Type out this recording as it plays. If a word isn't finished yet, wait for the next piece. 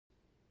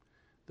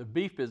The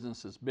beef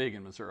business is big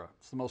in Missouri.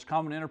 It's the most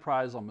common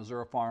enterprise on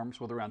Missouri farms,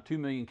 with around 2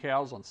 million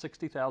cows on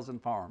 60,000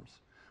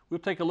 farms.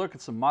 We'll take a look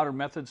at some modern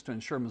methods to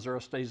ensure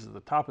Missouri stays at the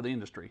top of the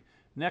industry,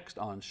 next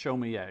on Show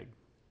Me Ag.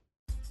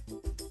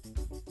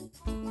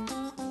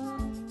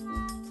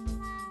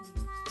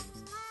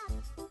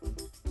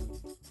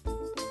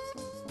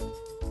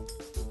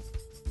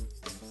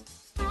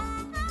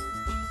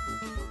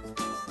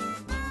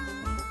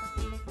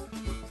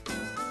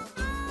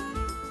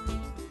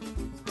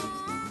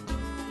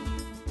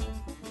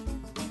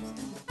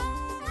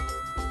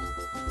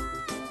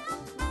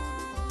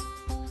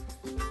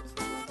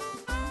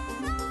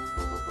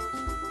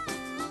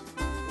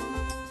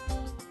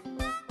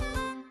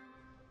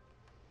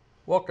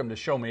 Welcome to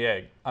Show Me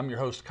Ag. I'm your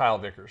host, Kyle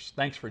Vickers.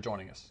 Thanks for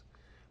joining us.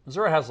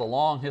 Missouri has a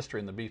long history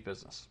in the beef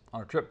business.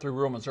 On a trip through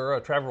rural Missouri, a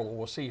traveler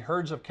will see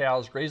herds of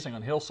cows grazing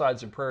on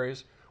hillsides and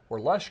prairies where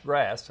lush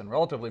grass and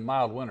relatively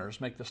mild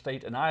winters make the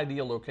state an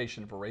ideal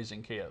location for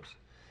raising calves.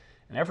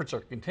 And efforts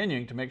are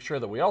continuing to make sure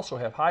that we also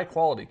have high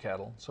quality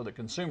cattle so that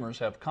consumers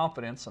have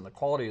confidence in the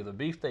quality of the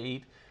beef they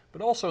eat,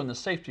 but also in the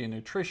safety and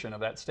nutrition of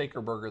that steak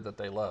or burger that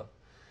they love.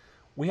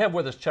 We have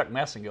with us Chuck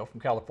Massengill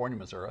from California,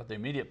 Missouri, the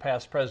immediate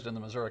past president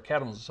of the Missouri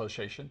Cattlemen's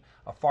Association,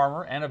 a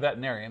farmer and a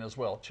veterinarian as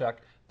well. Chuck,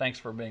 thanks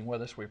for being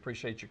with us. We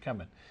appreciate you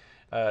coming.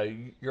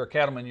 You're a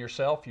cattleman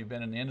yourself. You've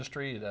been in the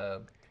industry,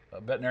 a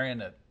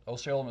veterinarian at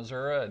Osceola,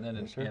 Missouri, and then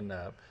in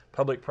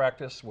public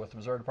practice with the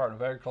Missouri Department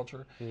of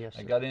Agriculture. Yes,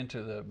 and got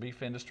into the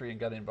beef industry and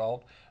got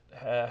involved.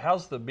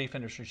 How's the beef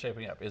industry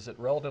shaping up? Is it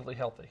relatively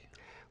healthy?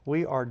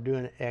 we are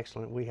doing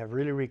excellent. We have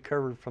really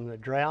recovered from the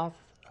drought.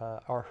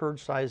 Our herd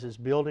size is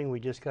building. We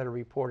just got a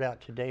report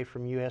out today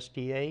from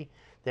USDA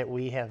that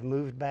we have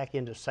moved back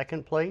into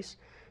second place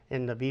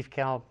in the beef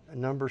cow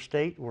number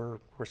state. We're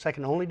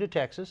second only to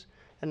Texas,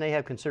 and they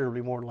have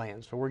considerably more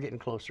land, so we're getting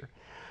closer.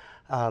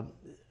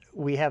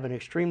 We have an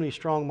extremely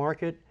strong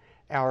market.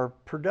 Our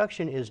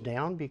production is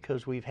down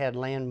because we've had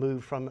land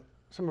move from,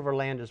 some of our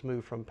land has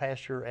moved from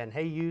pasture and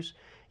hay use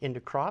into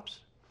crops.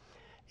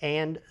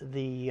 And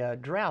the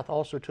drought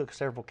also took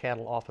several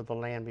cattle off of the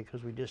land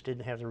because we just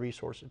didn't have the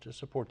resources to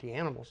support the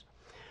animals.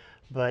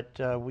 But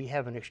we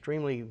have an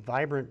extremely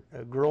vibrant,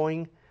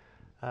 growing,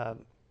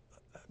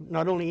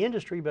 not only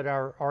industry, but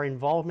our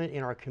involvement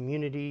in our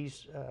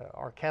communities.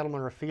 Our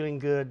cattlemen are feeling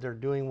good, they're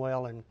doing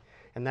well, and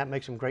that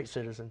makes them great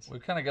citizens.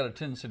 We've kind of got a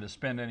tendency to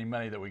spend any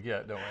money that we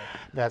get, don't we?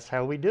 That's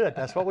how we do it.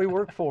 That's what we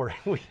work for.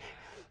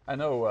 I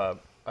know,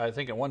 I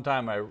think at one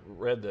time I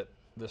read that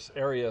this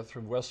area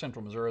through west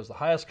central Missouri is the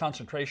highest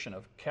concentration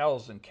of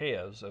cows and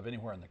calves of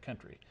anywhere in the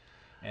country.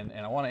 And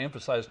I want to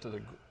emphasize to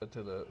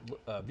the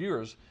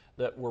viewers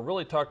that we're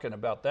really talking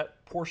about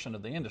that portion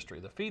of the industry.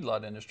 The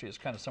feedlot industry is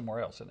kind of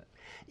somewhere else, isn't it?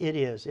 It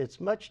is.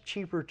 It's much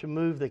cheaper to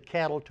move the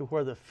cattle to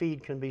where the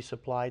feed can be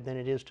supplied than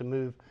it is to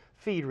move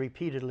feed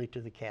repeatedly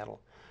to the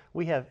cattle.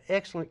 We have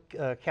excellent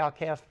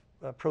cow-calf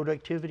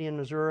productivity in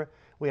Missouri.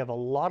 We have a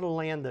lot of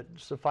land that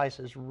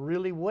suffices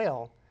really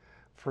well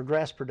for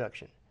grass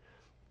production.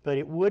 But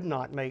it would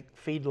not make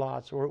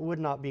feedlots, or it would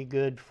not be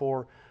good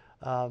for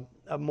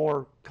a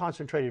more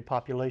concentrated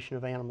population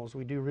of animals.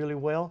 We do really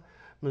well.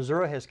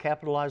 Missouri has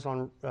capitalized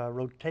on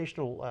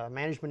rotational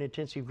management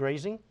intensive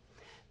grazing.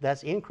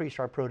 That's increased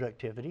our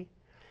productivity,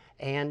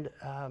 and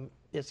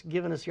it's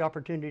given us the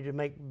opportunity to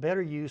make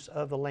better use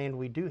of the land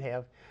we do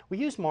have. We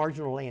use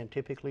marginal land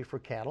typically for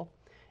cattle.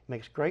 It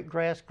makes great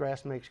grass,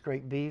 grass makes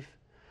great beef,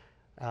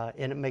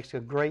 and it makes a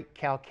great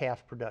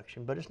cow-calf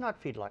production, but it's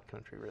not feedlot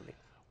country really.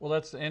 Well,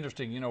 that's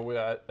interesting. You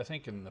know, I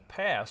think in the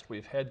past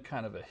we've had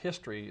kind of a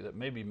history that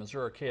maybe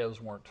Missouri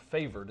calves weren't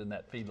favored in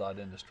that feedlot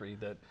industry,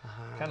 that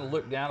kind of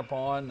looked down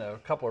upon. A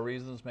couple of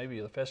reasons. Maybe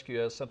the fescue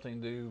has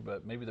something to do,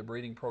 but maybe the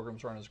breeding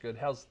programs aren't as good.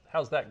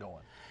 How's that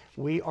going?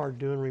 We are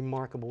doing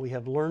remarkable. We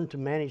have learned to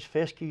manage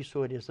fescue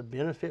so it is a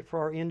benefit for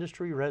our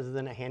industry rather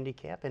than a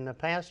handicap. In the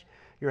past,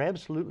 you're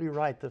absolutely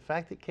right. The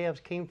fact that calves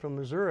came from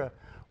Missouri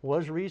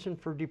was reason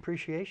for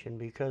depreciation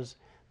because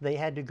they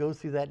had to go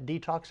through that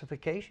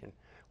detoxification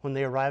when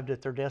they arrived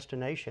at their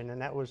destination,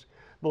 and that was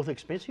both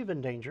expensive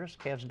and dangerous.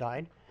 Calves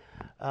died.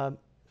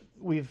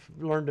 We've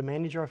learned to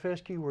manage our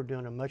fescue. We're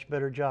doing a much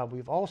better job.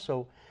 We've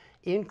also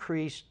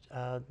increased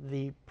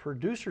the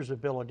producer's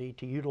ability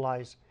to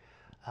utilize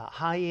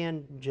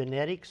high-end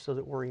genetics so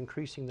that we're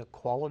increasing the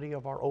quality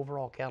of our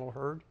overall cattle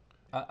herd.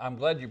 I'm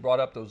glad you brought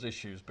up those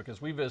issues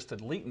because we visited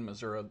Leeton,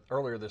 Missouri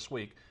earlier this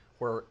week,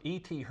 where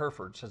ET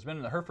Herefords has been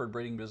in the Hereford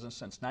breeding business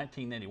since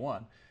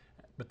 1981.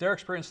 But their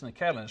experience in the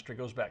cattle industry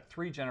goes back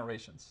 3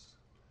 generations.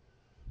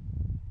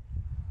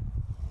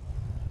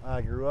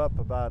 I grew up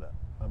about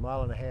a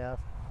mile and a half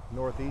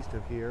northeast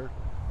of here,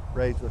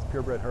 raised with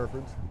purebred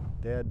Herefords.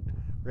 Dad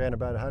ran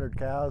about 100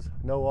 cows,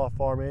 no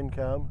off-farm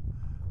income,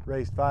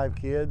 raised 5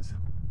 kids,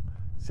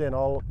 sent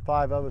all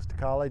 5 of us to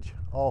college.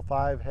 All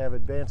 5 have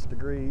advanced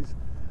degrees.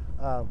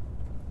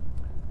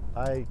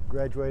 I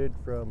graduated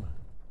from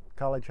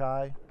College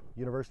High,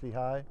 University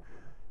High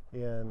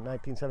in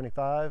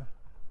 1975.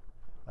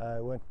 I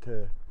went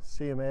to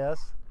CMS,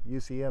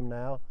 UCM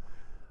now,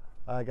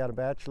 I got a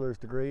bachelor's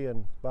degree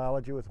in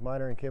biology with a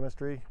minor in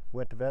chemistry,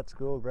 went to vet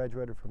school,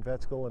 graduated from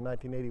vet school in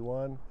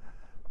 1981,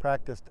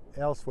 practiced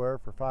elsewhere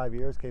for 5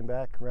 years, came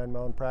back, ran my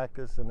own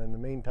practice, and in the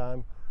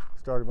meantime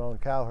started my own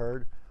cow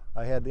herd.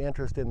 I had the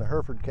interest in the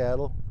Hereford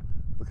cattle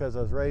because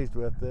I was raised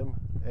with them,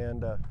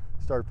 and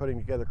started putting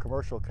together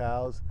commercial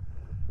cows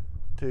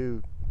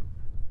to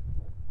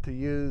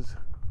use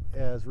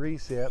as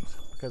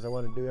recips because I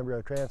wanted to do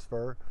embryo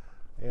transfer.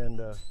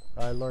 And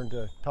I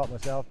taught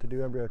myself to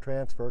do embryo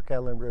transfer,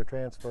 cattle embryo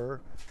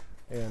transfer,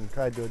 and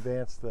tried to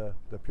advance the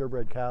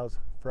purebred cows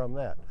from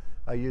that.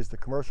 I used the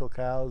commercial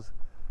cows,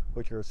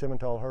 which are a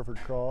Simmental Hereford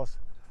cross,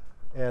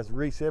 as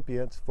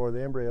recipients for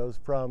the embryos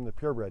from the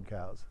purebred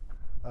cows.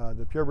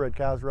 The purebred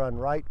cows run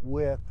right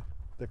with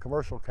the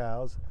commercial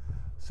cows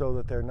so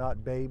that they're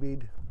not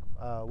babied.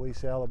 We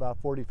sell about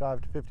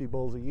 45 to 50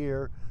 bulls a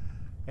year,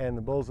 and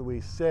the bulls that we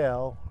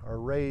sell are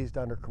raised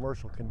under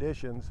commercial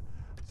conditions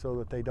so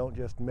that they don't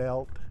just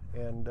melt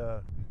and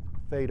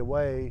fade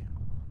away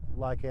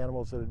like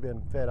animals that had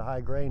been fed a high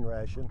grain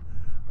ration.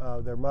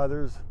 Their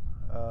mothers,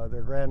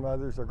 their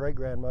grandmothers, their great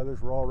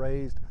grandmothers were all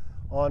raised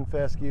on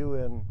fescue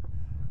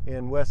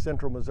in west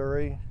central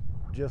Missouri,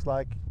 just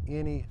like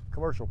any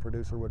commercial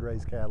producer would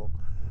raise cattle.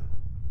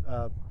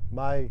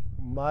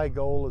 My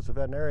goal as a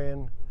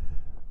veterinarian,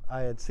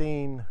 I had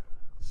seen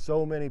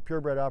so many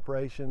purebred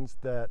operations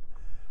that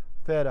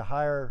fed had a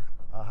higher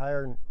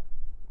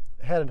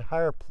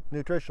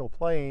nutritional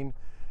plane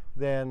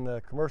than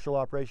the commercial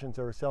operations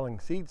that were selling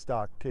seed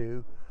stock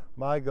to.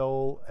 My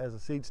goal as a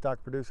seed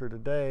stock producer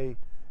today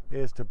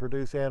is to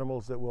produce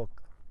animals that will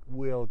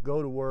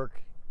go to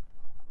work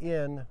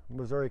in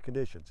Missouri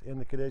conditions, in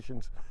the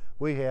conditions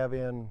we have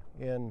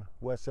in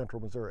west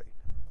central Missouri.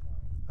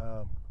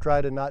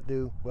 Try to not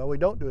do, well, we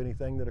don't do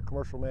anything that a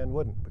commercial man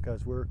wouldn't,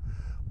 because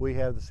we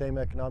have the same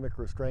economic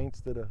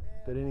restraints that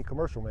any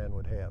commercial man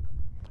would have.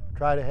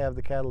 Try to have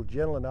the cattle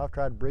gentle enough,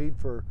 try to breed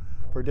for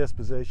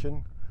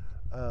disposition,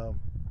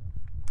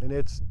 and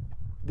its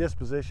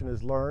disposition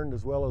is learned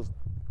as well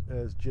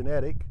as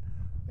genetic,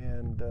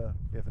 and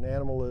if an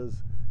animal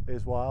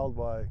is wild,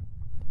 why,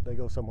 they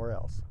go somewhere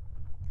else.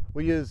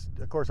 We use,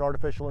 of course,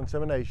 artificial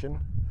insemination.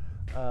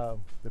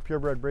 The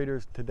purebred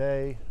breeders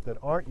today that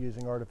aren't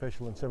using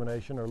artificial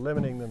insemination are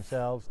limiting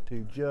themselves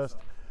to just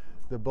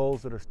the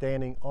bulls that are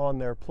standing on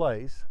their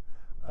place,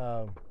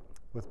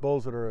 with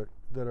bulls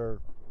that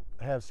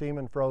have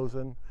semen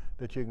frozen,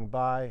 that you can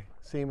buy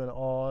semen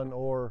on,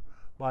 or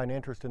buy an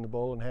interest in the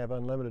bull and have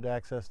unlimited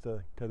access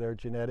to their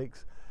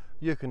genetics.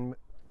 You can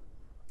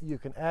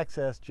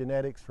access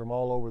genetics from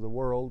all over the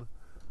world,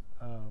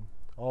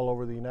 all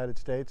over the United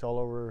States, all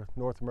over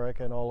North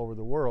America, and all over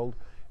the world.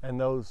 And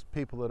those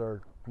people that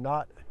are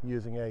not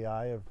using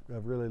AI have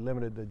really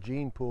limited the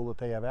gene pool that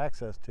they have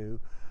access to.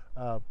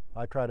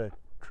 I try to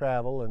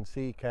travel and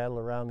see cattle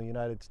around the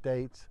United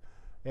States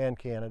and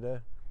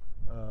Canada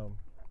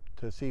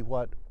to see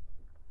what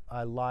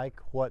I like,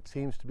 what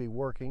seems to be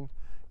working,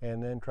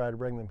 and then try to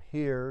bring them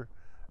here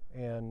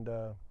and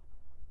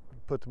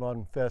put them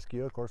on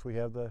fescue. Of course, we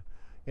have the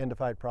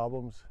endophyte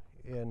problems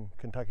in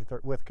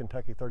with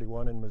Kentucky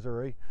 31 in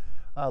Missouri.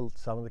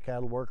 Some of the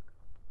cattle work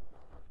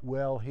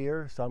well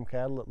here. Some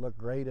cattle that look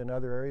great in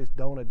other areas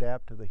don't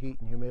adapt to the heat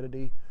and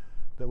humidity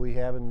that we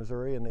have in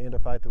Missouri and the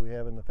endophyte that we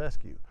have in the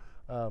fescue.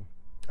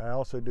 I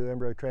also do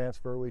embryo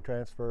transfer. We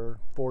transfer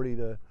 40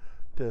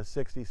 to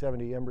 60,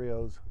 70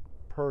 embryos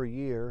per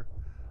year.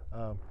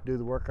 Do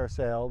the work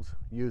ourselves,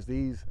 use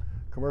these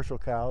commercial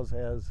cows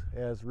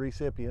as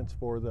recipients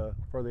for the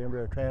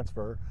embryo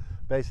transfer.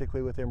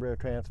 Basically, with embryo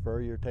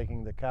transfer, you're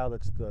taking the cow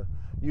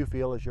you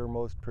feel is your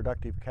most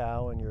productive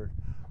cow, and you're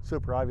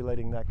super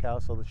ovulating that cow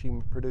so that she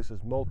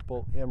produces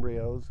multiple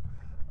embryos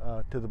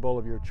to the bull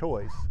of your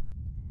choice.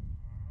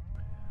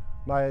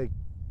 My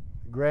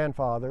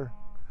grandfather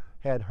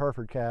had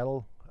Hereford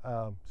cattle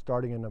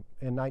starting in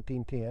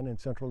 1910 in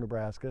central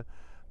Nebraska.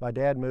 My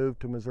dad moved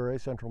to Missouri,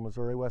 central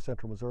Missouri, west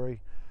central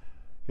Missouri,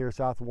 here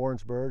south of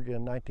Warrensburg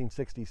in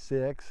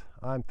 1966.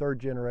 I'm third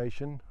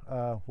generation.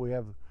 We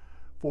have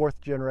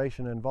fourth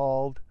generation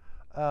involved.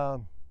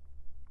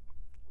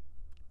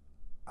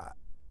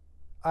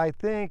 I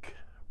think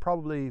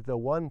probably the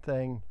one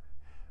thing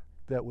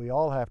that we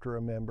all have to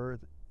remember,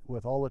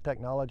 with all the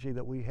technology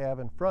that we have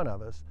in front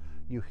of us,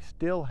 you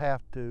still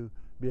have to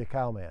be a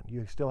cowman.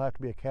 You still have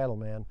to be a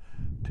cattleman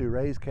to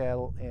raise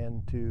cattle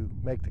and to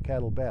make the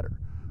cattle better.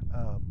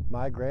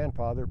 My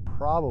grandfather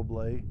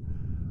probably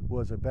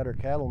was a better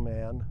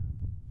cattleman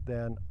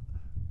than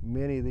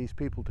many of these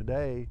people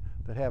today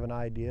that have an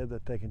idea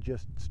that they can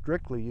just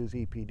strictly use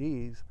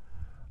EPDs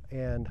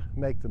and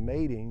make the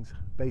matings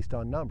based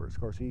on numbers.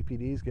 Of course,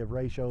 EPDs give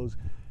ratios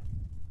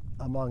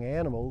among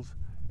animals,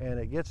 and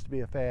it gets to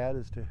be a fad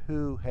as to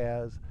who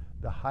has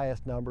the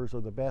highest numbers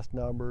or the best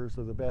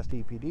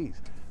EPDs.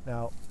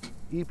 Now,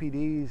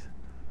 EPDs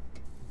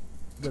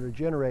that are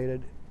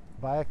generated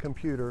by a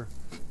computer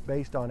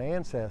based on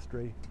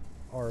ancestry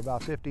are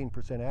about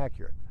 15%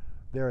 accurate.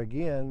 There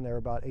again, they're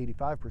about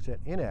 85%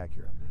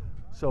 inaccurate.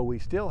 So we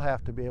still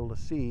have to be able to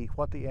see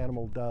what the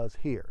animal does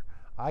here.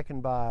 I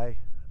can buy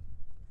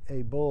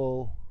a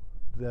bull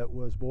that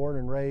was born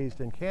and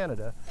raised in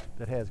Canada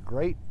that has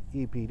great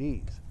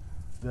EPDs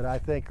that I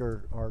think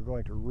are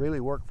going to really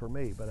work for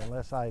me. But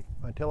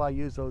until I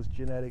use those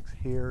genetics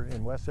here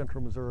in West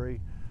Central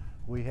Missouri,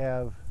 we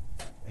have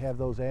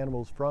those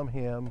animals from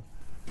him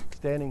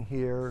standing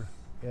here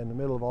in the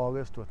middle of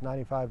August with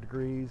 95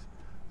 degrees,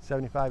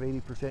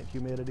 75–80%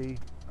 humidity,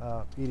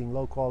 eating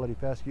low quality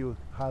fescue,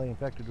 highly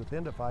infected with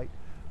endophyte.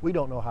 We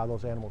don't know how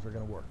those animals are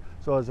going to work.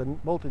 So as a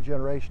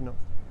multi-generational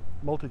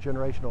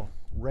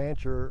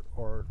rancher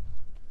or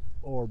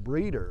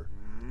breeder,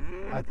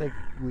 I think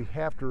we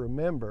have to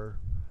remember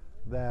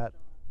that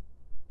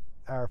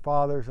our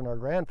fathers and our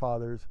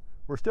grandfathers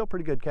were still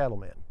pretty good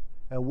cattlemen,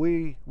 and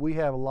we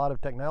have a lot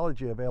of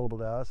technology available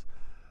to us,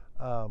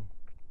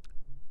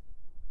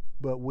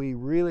 but we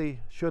really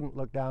shouldn't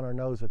look down our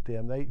nose at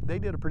them. They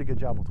did a pretty good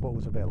job with what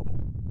was available.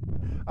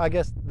 I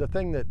guess the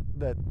thing that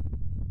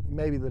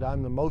maybe that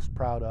I'm the most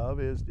proud of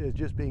is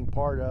just being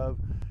part of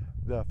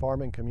the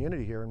farming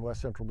community here in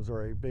West Central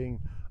Missouri.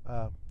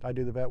 I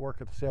do the vet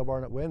work at the sale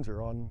barn at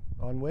Windsor on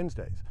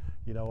Wednesdays.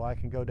 You know, I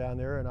can go down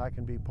there and I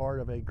can be part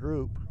of a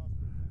group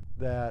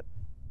that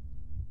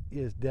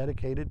is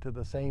dedicated to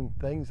the same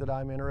things that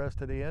I'm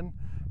interested in,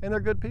 and they're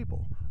good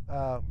people.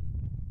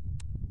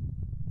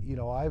 You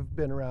know, I've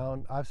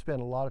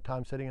spent a lot of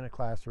time sitting in a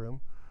classroom.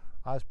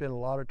 I've spent a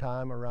lot of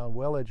time around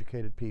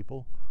well-educated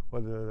people,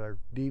 whether they're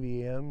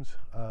DVMs,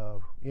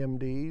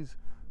 MDs,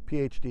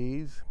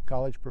 PhDs,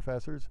 college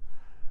professors,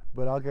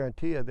 but I'll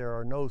guarantee you there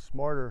are no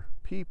smarter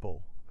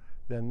people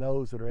than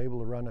those that are able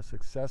to run a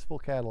successful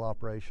cattle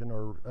operation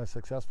or a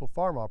successful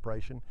farm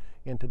operation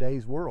in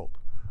today's world.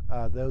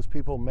 Those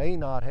people may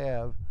not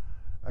have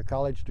a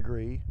college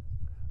degree,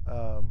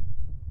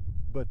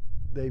 but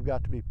they've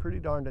got to be pretty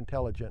darned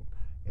intelligent,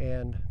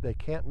 and they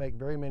can't make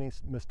very many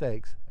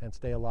mistakes and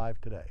stay alive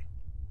today.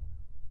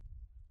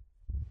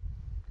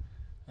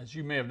 As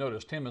you may have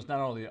noticed, Tim is not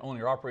only the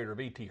owner-operator of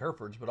ET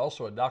Herefords, but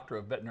also a doctor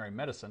of veterinary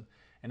medicine,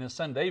 and his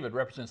son David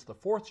represents the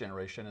fourth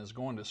generation and is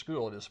going to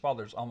school at his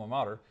father's alma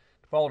mater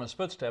to follow in his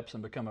footsteps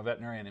and become a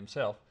veterinarian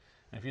himself.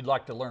 And if you'd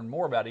like to learn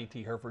more about ET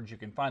Herefords, you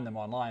can find them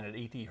online at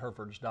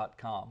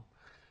etherefords.com.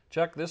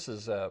 Chuck, this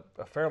is a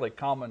fairly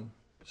common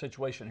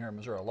situation here in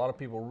Missouri. A lot of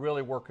people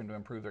really working to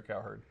improve their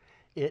cow herd.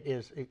 It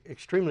is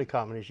extremely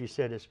common, as you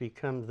said. It's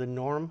become the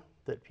norm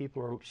that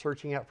people are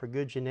searching out for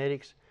good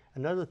genetics.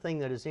 Another thing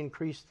that has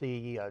increased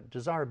the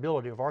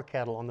desirability of our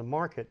cattle on the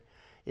market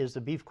is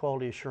the Beef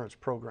Quality Assurance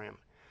Program.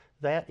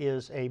 That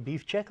is a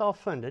beef checkoff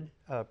funded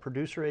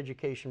producer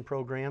education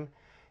program.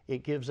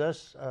 It gives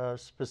us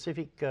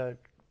specific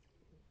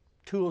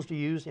tools to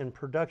use in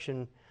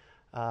production,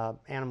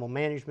 animal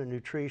management,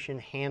 nutrition,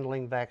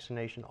 handling,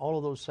 vaccination, all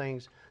of those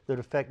things that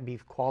affect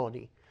beef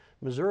quality.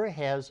 Missouri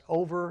has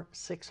over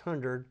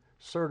 600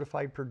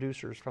 certified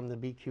producers from the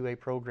BQA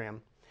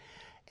program,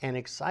 and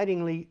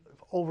excitingly,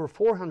 over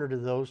 400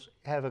 of those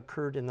have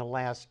occurred in the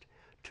last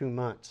 2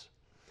 months.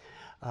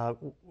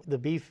 The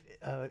Beef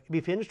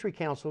Industry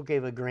Council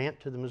gave a grant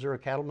to the Missouri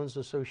Cattlemen's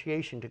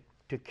Association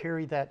to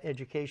carry that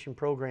education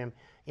program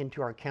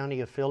into our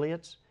county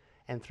affiliates,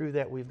 and through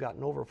that we've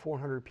gotten over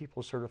 400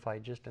 people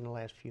certified just in the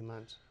last few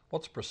months.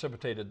 What's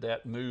precipitated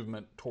that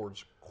movement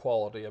towards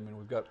quality? I mean,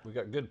 we've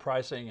got good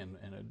pricing, and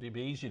it'd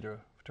be easy to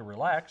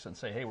relax and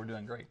say, hey, we're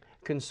doing great.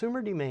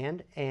 Consumer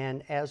demand,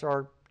 and as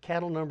our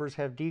cattle numbers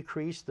have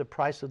decreased, the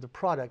price of the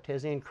product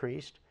has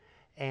increased,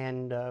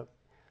 and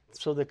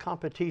so the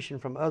competition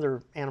from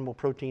other animal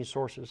protein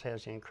sources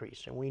has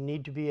increased, and we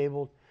need to be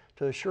able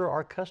to assure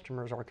our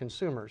customers, our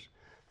consumers,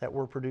 that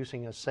we're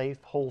producing a safe,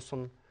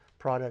 wholesome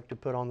product to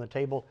put on the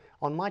table.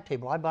 On my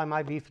table, I buy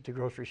my beef at the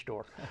grocery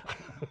store.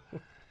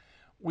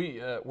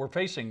 We're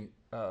facing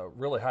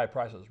really high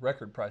prices,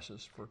 record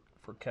prices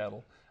for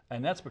cattle,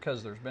 and that's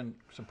because there's been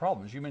some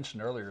problems. You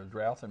mentioned earlier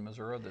drought in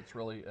Missouri that's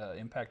really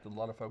impacted a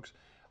lot of folks.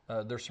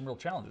 There's some real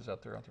challenges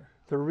out there, aren't there?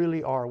 There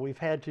really are. We've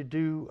had to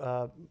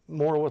do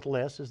more with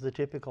less is the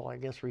typical, I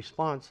guess,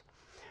 response.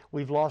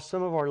 We've lost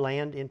some of our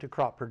land into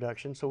crop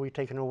production, so we've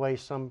taken away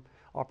some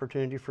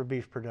opportunity for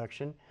beef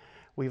production.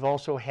 We've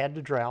also had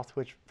the drought,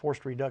 which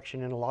forced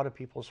reduction in a lot of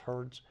people's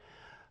herds.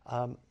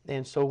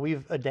 And so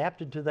we've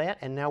adapted to that,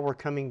 and now we're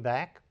coming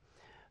back.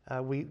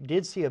 We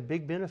did see a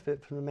big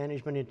benefit from the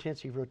management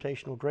intensive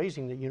rotational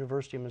grazing that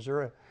University of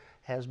Missouri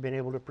has been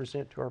able to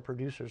present to our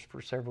producers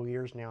for several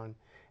years now,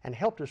 and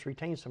helped us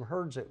retain some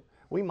herds that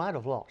we might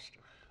have lost.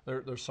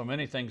 There's so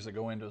many things that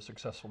go into a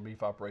successful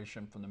beef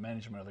operation, from the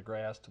management of the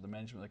grass to the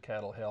management of the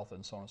cattle health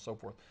and so on and so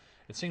forth.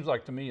 It seems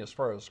like to me, as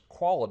far as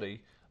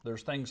quality,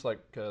 there's things like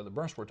the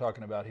Bernts we're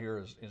talking about here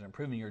is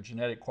improving your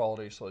genetic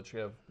quality so that you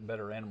have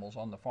better animals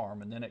on the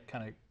farm, and then it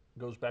kind of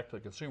goes back to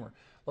the consumer.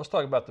 Let's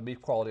talk about the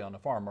beef quality on the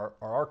farm. Are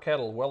our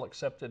cattle well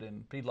accepted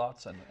in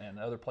feedlots and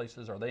other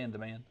places? Are they in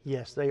demand?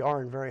 Yes, they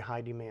are in very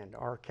high demand.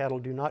 Our cattle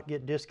do not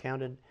get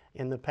discounted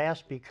in the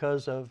past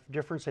because of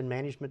difference in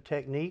management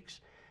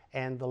techniques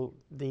and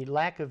the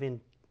lack of,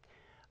 I'm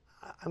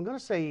going to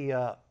say,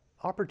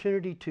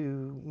 opportunity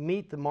to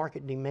meet the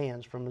market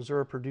demands from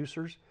Missouri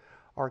producers.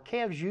 Our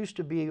calves used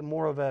to be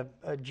more of a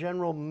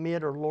general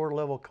mid or lower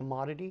level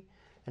commodity,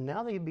 and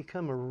now they've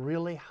become a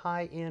really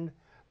high-end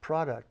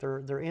product.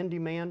 They're in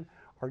demand.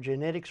 Our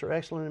genetics are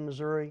excellent in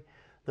Missouri.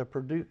 The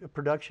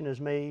production is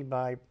made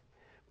by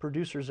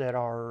producers that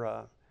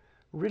are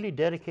really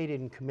dedicated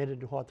and committed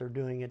to what they're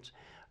doing.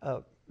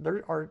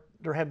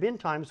 There have been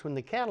times when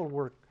the cattle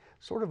were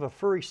sort of a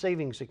furry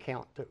savings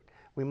account that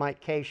we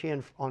might cash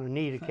in on a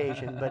need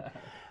occasion, but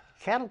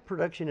cattle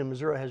production in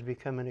Missouri has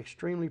become an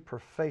extremely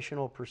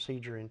professional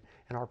procedure, and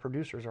our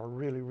producers are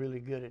really, really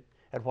good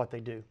at what they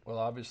do. Well,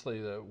 obviously,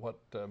 what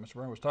Mr.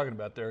 Bernt was talking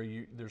about there,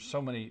 there's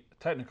so many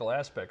technical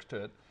aspects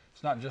to it.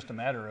 It's not just a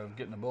matter of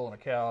getting a bull and a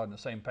cow in the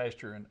same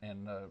pasture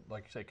and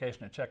like you say,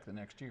 cashing a check the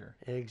next year.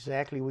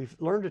 Exactly. We've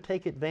learned to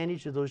take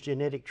advantage of those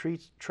genetic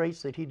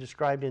traits that he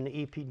described in the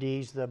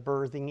EPDs, the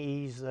birthing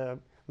ease, the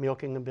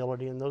milking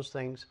ability, and those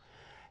things.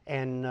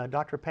 And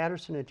Dr.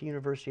 Patterson at the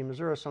University of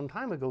Missouri some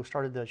time ago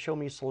started the Show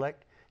Me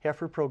Select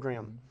heifer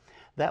program.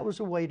 That was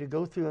a way to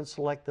go through and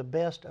select the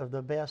best of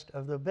the best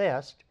of the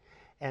best.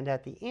 And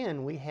at the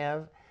end, we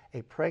have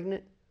a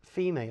pregnant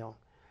female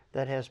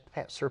that has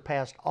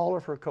surpassed all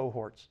of her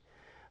cohorts.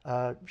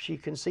 She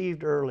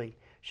conceived early.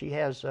 She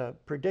has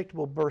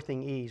predictable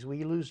birthing ease. We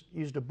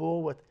used a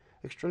bull with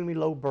extremely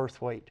low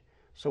birth weight,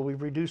 so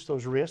we've reduced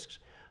those risks.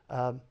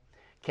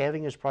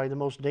 Calving is probably the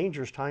most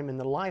dangerous time in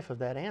the life of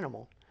that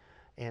animal,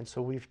 and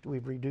so we've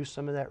reduced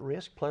some of that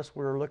risk. Plus,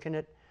 we're looking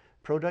at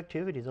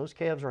productivity. Those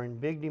calves are in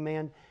big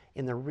demand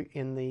in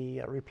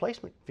the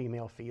replacement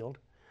female field.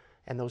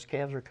 And those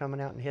calves are coming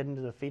out and heading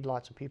to the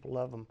feedlots, and people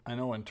love them. I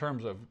know in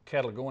terms of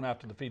cattle going out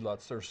to the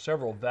feedlots, there's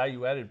several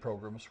value-added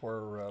programs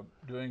where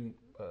doing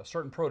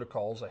certain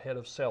protocols ahead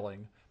of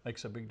selling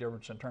makes a big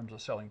difference in terms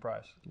of selling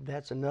price.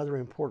 That's another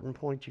important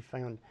point you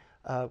found.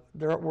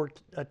 There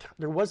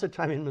was a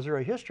time in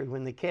Missouri history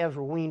when the calves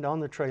were weaned on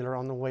the trailer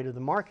on the way to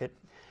the market,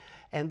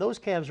 and those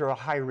calves are a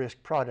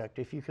high-risk product.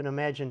 If you can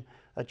imagine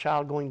a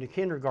child going to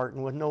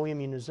kindergarten with no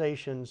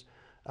immunizations,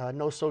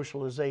 no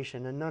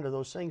socialization, and none of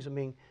those things, and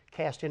being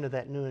cast into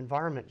that new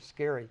environment is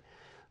scary.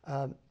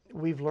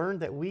 We've learned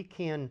that we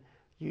can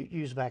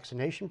use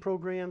vaccination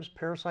programs,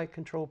 parasite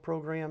control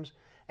programs,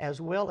 as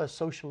well as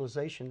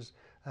socializations,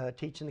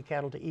 teaching the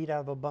cattle to eat out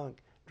of a bunk,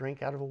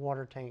 drink out of a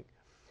water tank,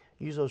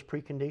 use those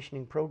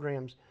preconditioning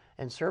programs,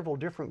 and several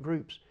different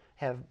groups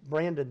have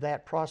branded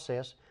that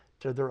process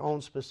to their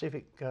own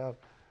specific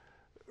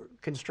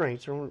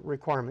constraints or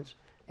requirements.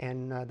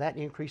 And that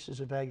increases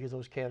the value of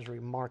those calves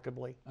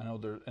remarkably. I know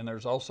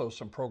there's also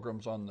some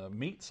programs on the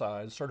meat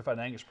side, Certified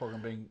Angus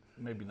program being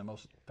maybe the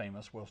most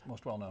famous,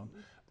 most well known,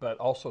 but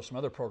also some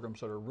other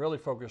programs that are really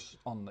focused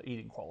on the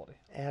eating quality.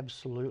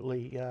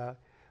 Absolutely.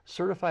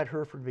 Certified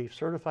Hereford beef,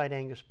 Certified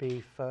Angus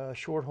beef,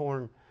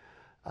 Shorthorn,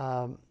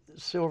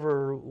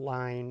 Silver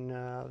Line.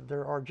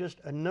 There are just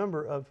a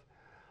number of,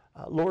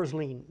 Laura's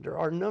Lean, there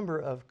are a number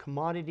of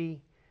commodity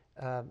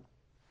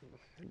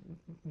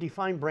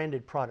defined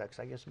branded products,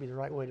 I guess would be the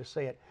right way to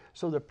say it.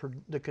 So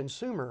the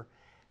consumer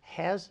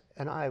has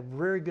a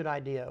very good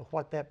idea of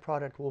what that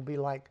product will be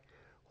like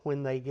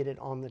when they get it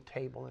on the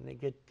table and they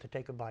get to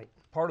take a bite.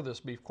 Part of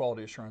this beef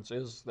quality assurance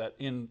is that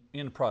in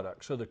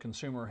product, so the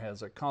consumer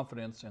has a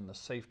confidence in the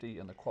safety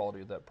and the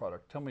quality of that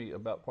product. Tell me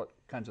about what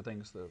kinds of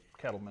things the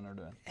cattlemen are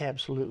doing.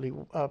 Absolutely.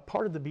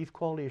 Part of the beef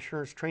quality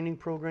assurance training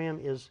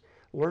program is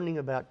learning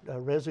about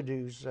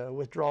residues,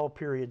 withdrawal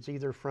periods,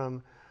 either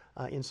from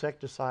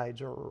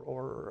insecticides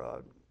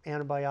or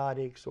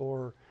antibiotics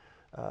or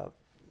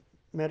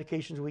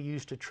medications we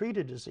use to treat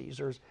a disease.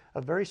 There's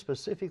a very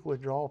specific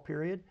withdrawal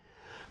period.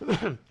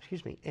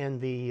 Excuse me.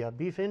 And the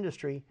beef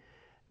industry,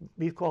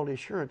 beef quality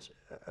assurance,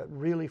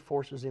 really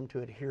forces them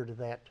to adhere to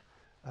that,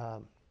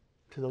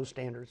 to those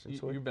standards. And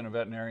You've been a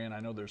veterinarian. I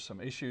know there's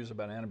some issues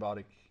about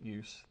antibiotic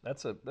use.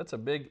 That's a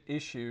big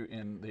issue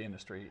in the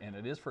industry, and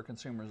it is for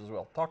consumers as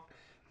well. Talk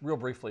real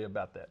briefly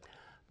about that.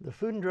 The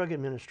Food and Drug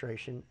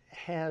Administration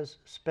has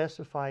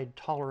specified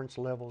tolerance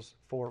levels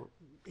for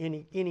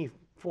any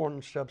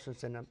foreign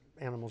substance in an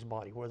animal's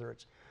body, whether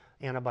it's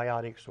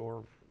antibiotics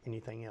or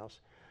anything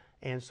else.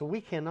 And so we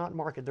cannot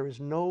market, there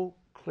is no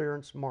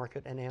clearance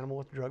market an animal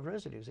with drug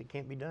residues. It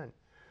can't be done.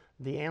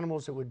 The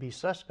animals that would be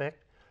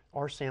suspect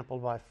are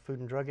sampled by Food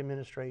and Drug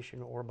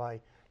Administration or by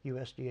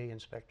USDA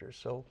inspectors.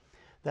 So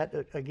that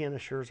again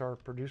assures our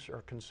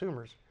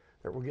consumers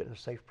that we're getting a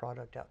safe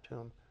product out to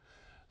them.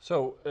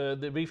 So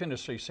the beef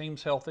industry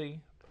seems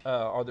healthy.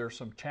 Are there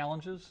some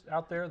challenges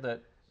out there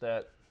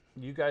that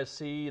you guys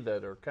see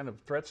that are kind of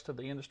threats to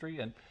the industry?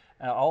 And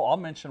I'll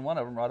mention one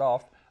of them right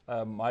off.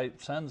 My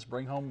sons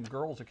bring home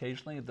girls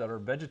occasionally that are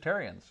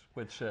vegetarians,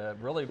 which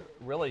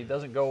really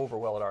doesn't go over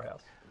well at our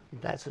house.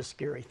 That's a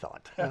scary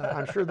thought.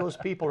 I'm sure those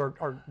people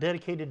are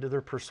dedicated to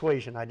their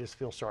persuasion. I just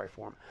feel sorry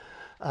for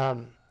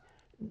them.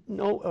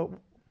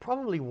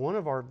 Probably one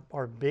of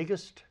our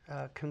biggest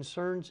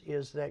concerns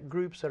is that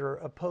groups that are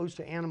opposed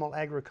to animal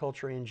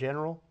agriculture in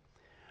general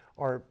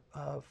are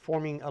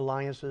forming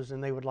alliances,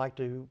 and they would like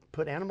to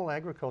put animal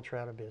agriculture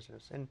out of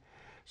business. And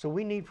so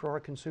we need for our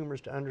consumers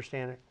to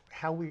understand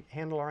how we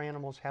handle our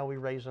animals, how we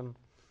raise them,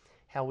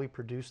 how we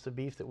produce the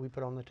beef that we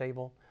put on the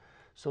table,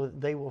 so that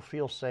they will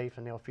feel safe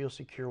and they'll feel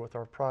secure with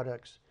our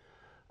products.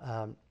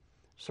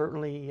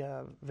 Certainly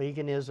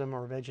veganism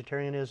or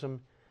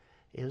vegetarianism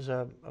is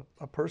a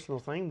personal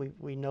thing.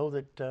 We know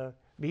that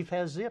beef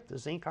has zip, the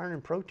zinc, iron,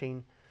 and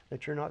protein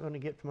that you're not going to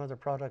get from other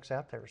products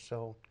out there.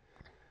 So,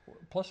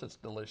 plus it's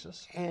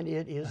delicious. And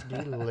it is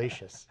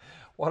delicious.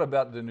 What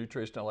about the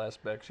nutritional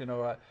aspects? You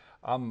know,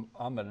 I'm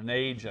at an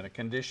age and a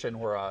condition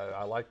where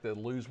I like to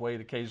lose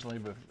weight occasionally,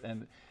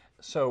 and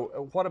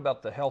so what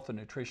about the health and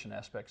nutrition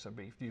aspects of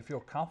beef? Do you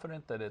feel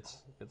confident that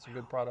it's a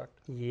good product?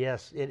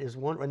 Yes, it is.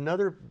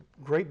 Another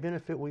great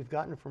benefit we've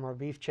gotten from our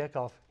beef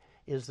checkoff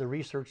is the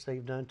research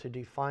they've done to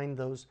define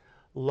those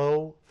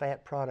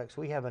low-fat products.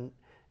 We have and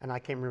I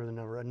can't remember the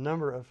number, a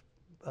number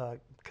of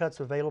cuts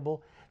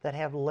available that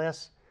have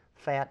less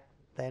fat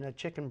than a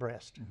chicken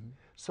breast. Mm-hmm.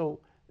 So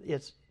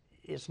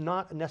it's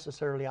not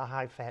necessarily a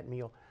high-fat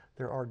meal.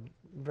 There are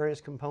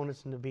various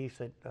components in the beef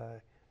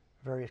that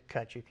various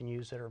cuts you can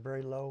use that are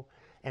very low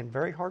and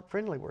very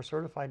heart-friendly. We're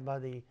certified by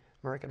the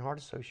American Heart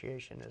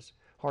Association as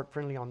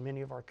heart-friendly on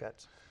many of our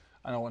cuts.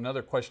 I know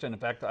another question. In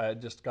fact, I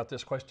just got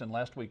this question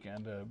last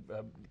weekend.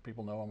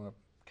 People know I'm a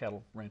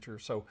cattle rancher,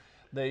 so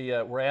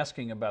they were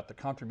asking about the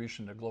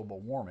contribution to global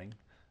warming,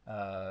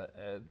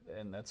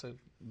 and that's a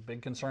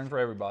big concern for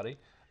everybody.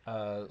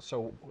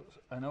 So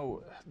I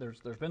know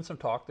there's been some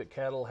talk that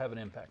cattle have an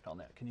impact on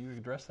that. Can you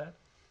address that?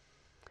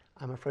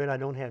 I'm afraid I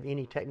don't have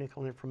any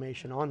technical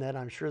information on that.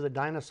 I'm sure the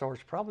dinosaurs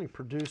probably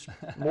produced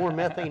more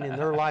methane in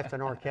their life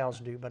than our cows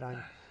do, but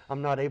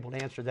I'm not able to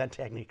answer that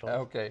technically.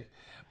 Okay.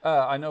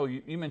 I know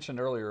you mentioned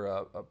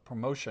earlier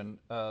promotion.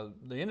 The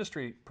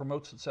industry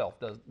promotes itself,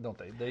 don't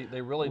they?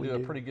 They really do a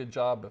pretty good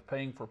job of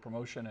paying for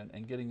promotion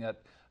and getting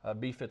that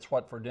beef it's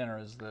what for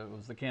dinner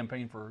was the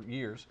campaign for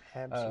years.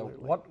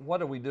 Absolutely.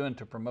 What are we doing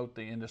to promote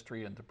the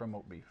industry and to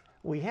promote beef?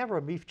 We have our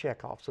beef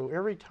checkoff. So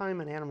every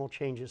time an animal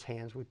changes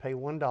hands, we pay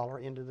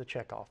 $1 into the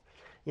checkoff.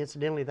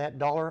 Incidentally, that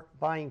dollar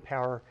buying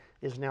power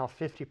is now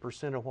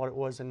 50% of what it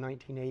was in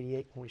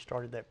 1988 when we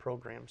started that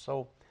program.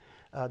 So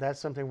that's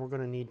something we're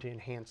going to need to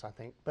enhance, I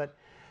think. But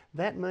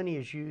that money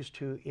is used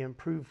to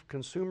improve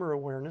consumer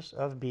awareness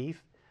of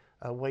beef,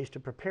 ways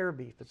to prepare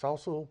beef. It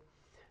also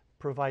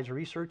provides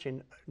research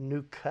in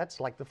new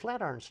cuts like the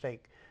flat iron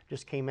steak.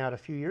 Just came out a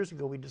few years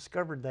ago. We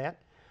discovered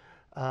that.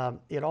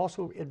 It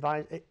also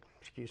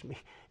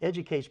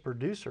educates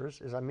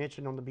producers, as I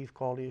mentioned, on the beef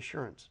quality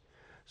assurance.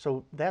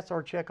 So that's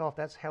our checkoff.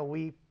 That's how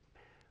we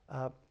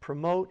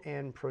promote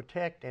and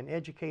protect and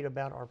educate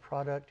about our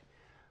product.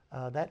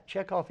 That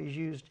checkoff is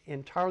used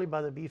entirely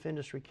by the Beef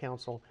Industry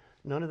Council.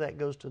 None of that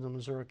goes to the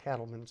Missouri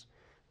Cattlemen's.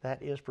 That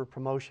is for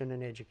promotion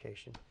and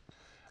education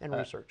and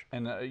research.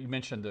 And you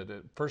mentioned that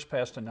it first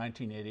passed in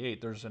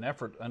 1988. There's an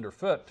effort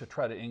underfoot to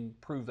try to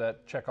improve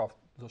that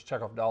those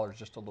checkoff dollars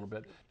just a little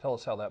bit. Tell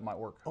us how that might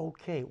work.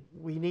 Okay,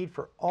 we need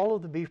for all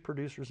of the beef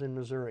producers in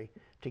Missouri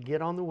to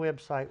get on the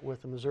website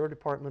with the Missouri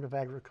Department of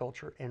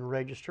Agriculture and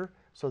register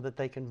so that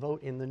they can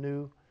vote in the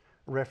new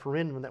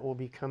referendum that will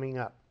be coming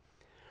up.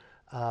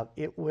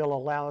 It will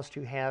allow us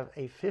to have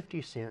a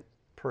 50-cent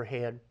per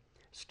head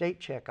state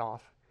checkoff,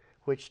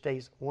 which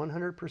stays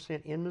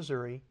 100% in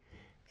Missouri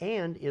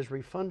and is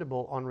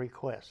refundable on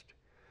request.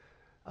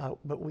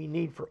 But we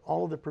need for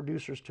all of the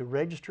producers to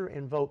register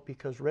and vote,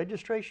 because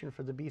registration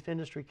for the Beef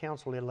Industry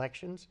Council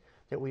elections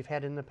that we've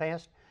had in the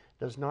past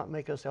does not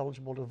make us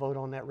eligible to vote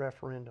on that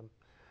referendum.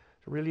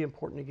 It's really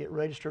important to get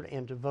registered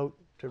and to vote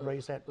to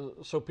raise that.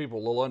 So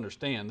people will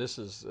understand this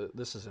is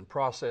in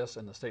process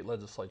in the state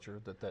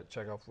legislature that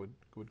checkoff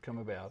would come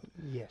about.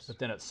 Yes. But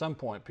then at some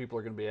point people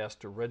are going to be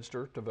asked to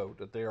register to vote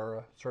that they are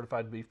a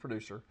certified beef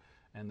producer,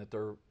 and that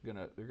they're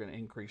gonna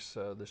increase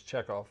this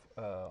checkoff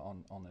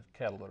on the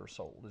cattle that are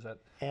sold. Is that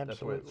that's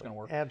the way it's going to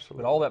work?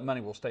 Absolutely. But all that money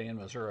will stay in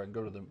Missouri and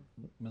go to the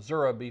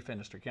Missouri Beef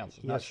Industry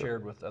Council, not Yes, sir.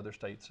 shared with other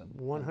states. And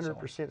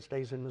 100%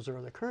 stays in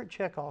Missouri. The current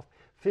checkoff,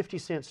 50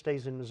 cents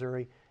stays in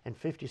Missouri, and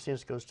 50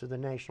 cents goes to the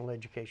National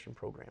Education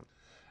Program.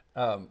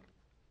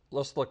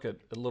 Let's look at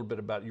a little bit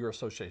about your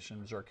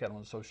association, Missouri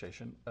Cattleman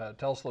Association.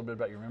 Tell us a little bit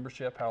about your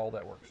membership, how all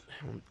that works.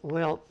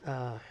 Well,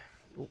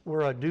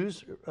 we're a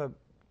dues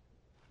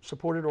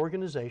supported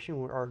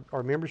organization.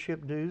 Our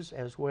membership dues,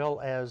 as well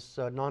as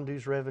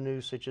non-dues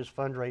revenues such as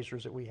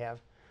fundraisers that we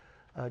have,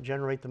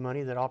 generate the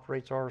money that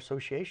operates our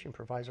association,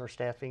 provides our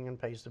staffing, and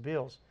pays the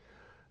bills.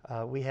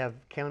 We have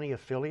county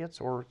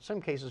affiliates, or in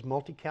some cases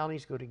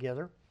multi-counties go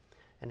together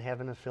and have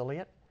an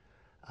affiliate.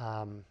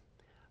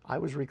 I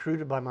was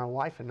recruited by my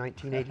wife in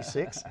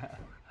 1986.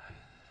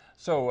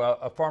 So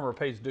a farmer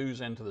pays dues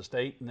into the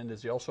state, and then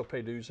does he also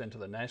pay dues into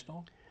the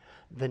national?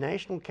 The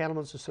National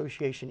Cattlemen's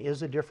Association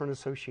is a different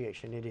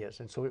association, it is,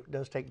 and so it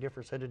does take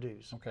different set of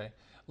dues. Okay.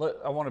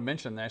 I want to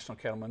mention National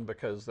Cattleman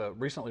because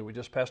recently we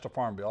just passed a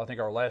farm bill. I think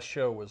our last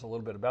show was a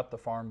little bit about the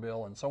farm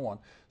bill and so on.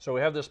 So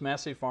we have this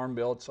massive farm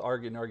bill, it's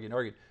argued.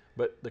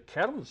 But the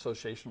Cattlemen's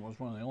Association was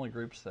one of the only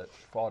groups that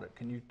fought it.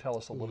 Can you tell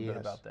us a little bit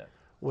about that?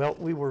 Well,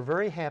 we were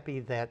very happy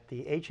that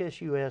the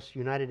HSUS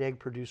United Egg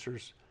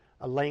Producers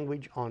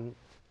language on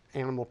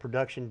animal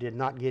production did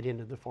not get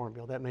into the Farm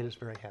Bill. That made us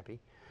very happy.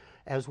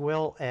 As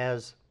well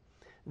as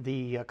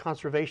the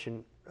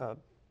conservation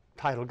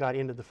title got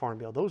into the Farm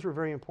Bill. Those were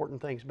very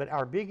important things. But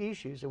our big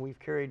issues, and we've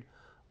carried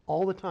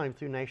all the time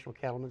through National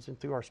Cattlemen's and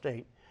through our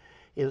state,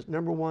 is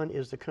number one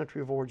is the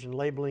country of origin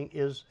labeling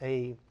is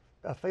a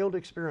failed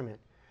experiment.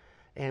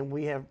 And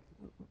we have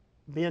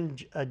been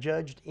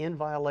judged in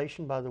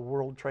violation by the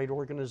World Trade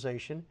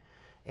Organization,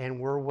 and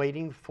we're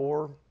waiting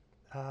for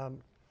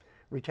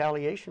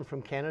retaliation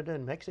from Canada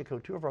and Mexico.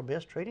 Two of our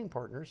best trading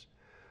partners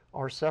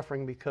are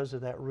suffering because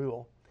of that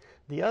rule.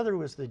 The other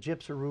was the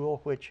GIPSA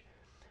rule, which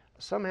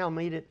somehow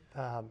made it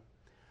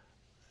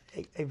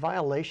a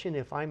violation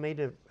if I made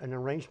an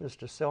arrangement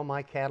to sell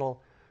my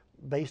cattle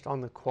based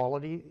on the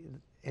quality,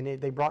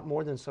 and they brought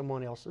more than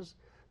someone else's,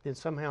 then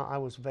somehow I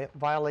was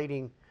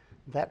violating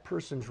that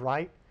person's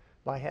right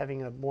by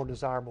having a more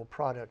desirable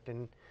product,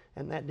 and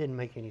that didn't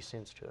make any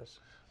sense to us.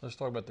 Let's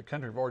talk about the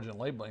country of origin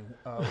labeling.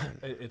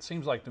 It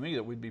seems like to me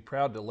that we'd be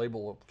proud to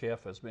label a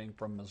calf as being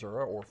from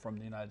Missouri or from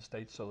the United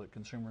States so that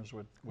consumers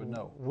would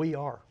know. We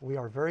are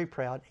very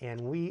proud, and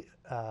we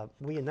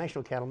in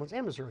National Cattlemen's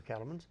and Missouri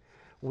Cattlemen's,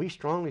 we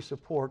strongly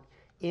support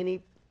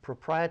any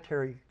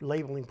proprietary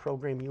labeling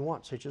program you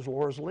want, such as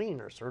Laura's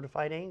Lean or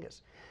Certified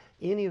Angus.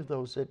 Any of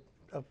those that,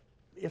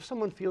 if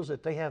someone feels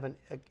that they have an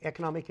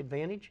economic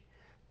advantage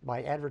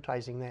by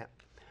advertising that.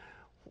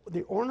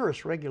 The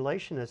onerous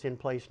regulation that's in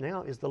place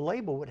now is the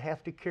label would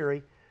have to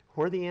carry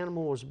where the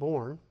animal was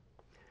born,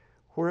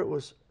 where it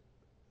was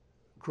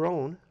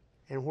grown,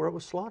 and where it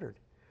was slaughtered.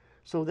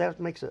 So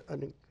that makes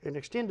an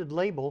extended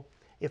label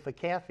if a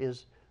calf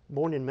is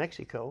born in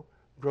Mexico,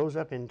 grows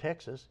up in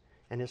Texas,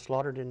 and is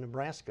slaughtered in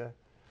Nebraska.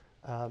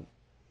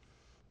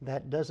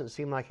 That doesn't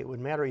seem like it would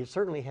matter. It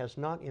certainly has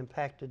not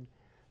impacted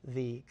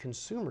the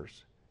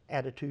consumer's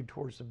attitude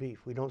towards the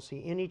beef. We don't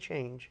see any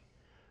change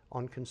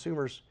on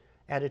consumers'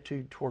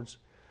 attitude towards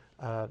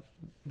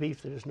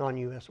beef that is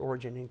non-U.S.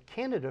 origin. In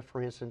Canada,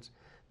 for instance,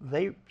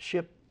 they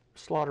ship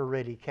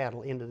slaughter-ready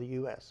cattle into the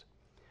U.S.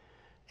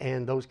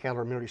 And those cattle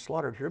are merely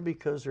slaughtered here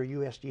because they're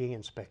USDA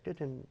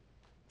inspected and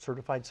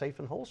certified safe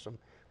and wholesome,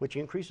 which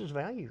increases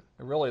value.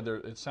 Really,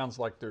 it sounds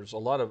like there's a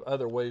lot of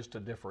other ways to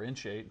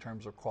differentiate in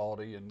terms of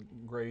quality and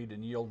grade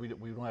and yield. We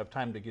don't have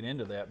time to get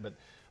into that, but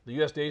the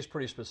USDA is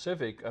pretty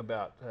specific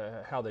about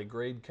how they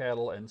grade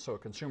cattle, and so a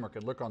consumer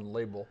could look on the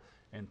label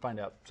and find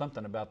out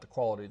something about the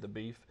quality of the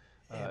beef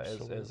as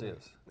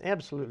is.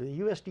 Absolutely.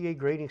 The USDA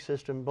grading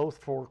system, both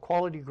for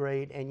quality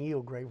grade and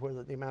yield grade,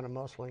 whether the amount of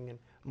muscling and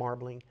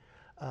marbling,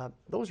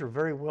 those are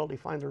very well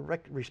defined.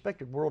 They're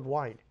respected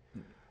worldwide.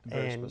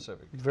 Very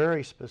specific.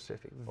 Very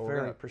specific, well,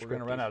 very prescriptive. We're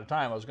going to run out of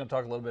time. I was going to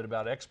talk a little bit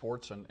about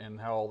exports and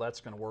how all that's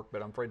going to work,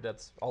 but I'm afraid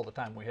that's all the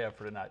time we have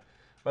for tonight.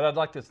 But I'd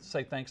like to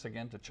say thanks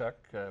again to Chuck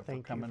for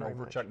coming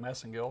over, Chuck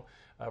Massengill,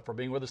 for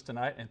being with us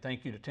tonight, and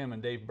thank you to Tim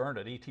and Dave Bernt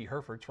at ET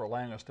Herefords for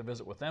allowing us to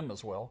visit with them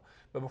as well.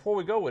 But before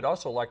we go, we'd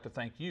also like to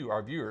thank you,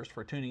 our viewers,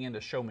 for tuning in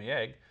to Show Me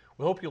Ag.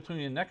 We hope you'll tune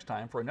in next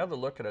time for another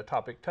look at a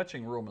topic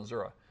touching rural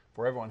Missouri.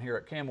 For everyone here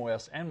at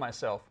KMOS and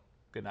myself,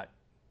 good night.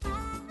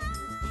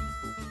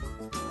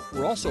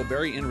 We're also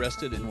very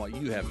interested in what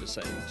you have to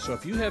say. So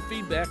if you have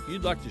feedback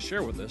you'd like to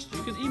share with us,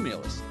 you can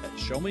email us at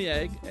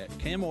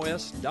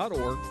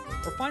showmeag@kmos.org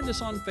or find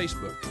us on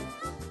Facebook.